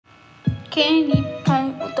Candy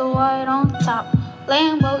paint with the white on top.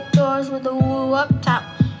 Lambo doors with the woo up top.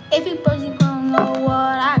 Everybody gonna know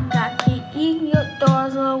what I got. Key your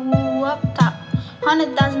doors with the woo up top.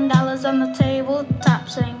 $100,000 on the tabletop.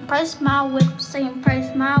 Same price my whip, same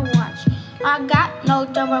price my watch. I got no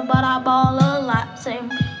jumper, but I ball a lot. Same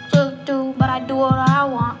do, but I do what I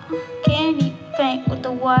want. Candy paint with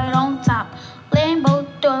the white on top. Lambo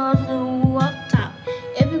doors with the woo up top.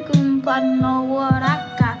 If you can know what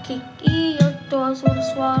I got, kick your doors with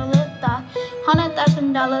a swallow thought.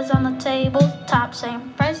 $100,000 on the tabletop.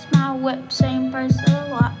 Same price my whip, same price a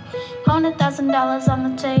lot. $100,000 on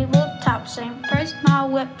the tabletop. Same price my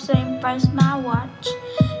whip, same price my watch.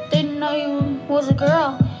 Didn't know you was a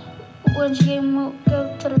girl when she came up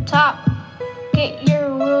to the top. Get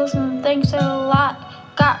your wheels and thanks a lot.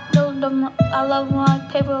 Got no dumb, I love my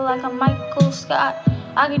paper like a Michael Scott.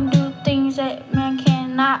 I can do things that man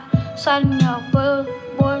cannot. Sliding your boys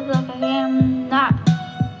like a ham knot.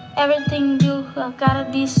 Everything you gotta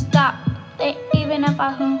be stopped. Even if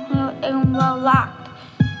I am well locked.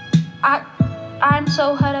 I'm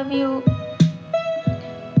so ahead of you.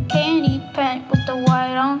 Candy paint with the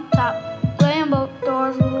white on top. Lambo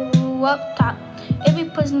doors with the woo up top. Every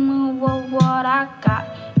person move what I got.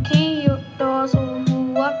 Key your doors with the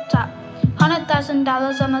woo up top.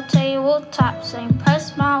 $100,000 on the tabletop. Same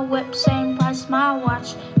price my whip, same price my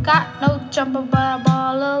watch. Got no jumper, but I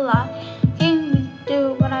ball a lot.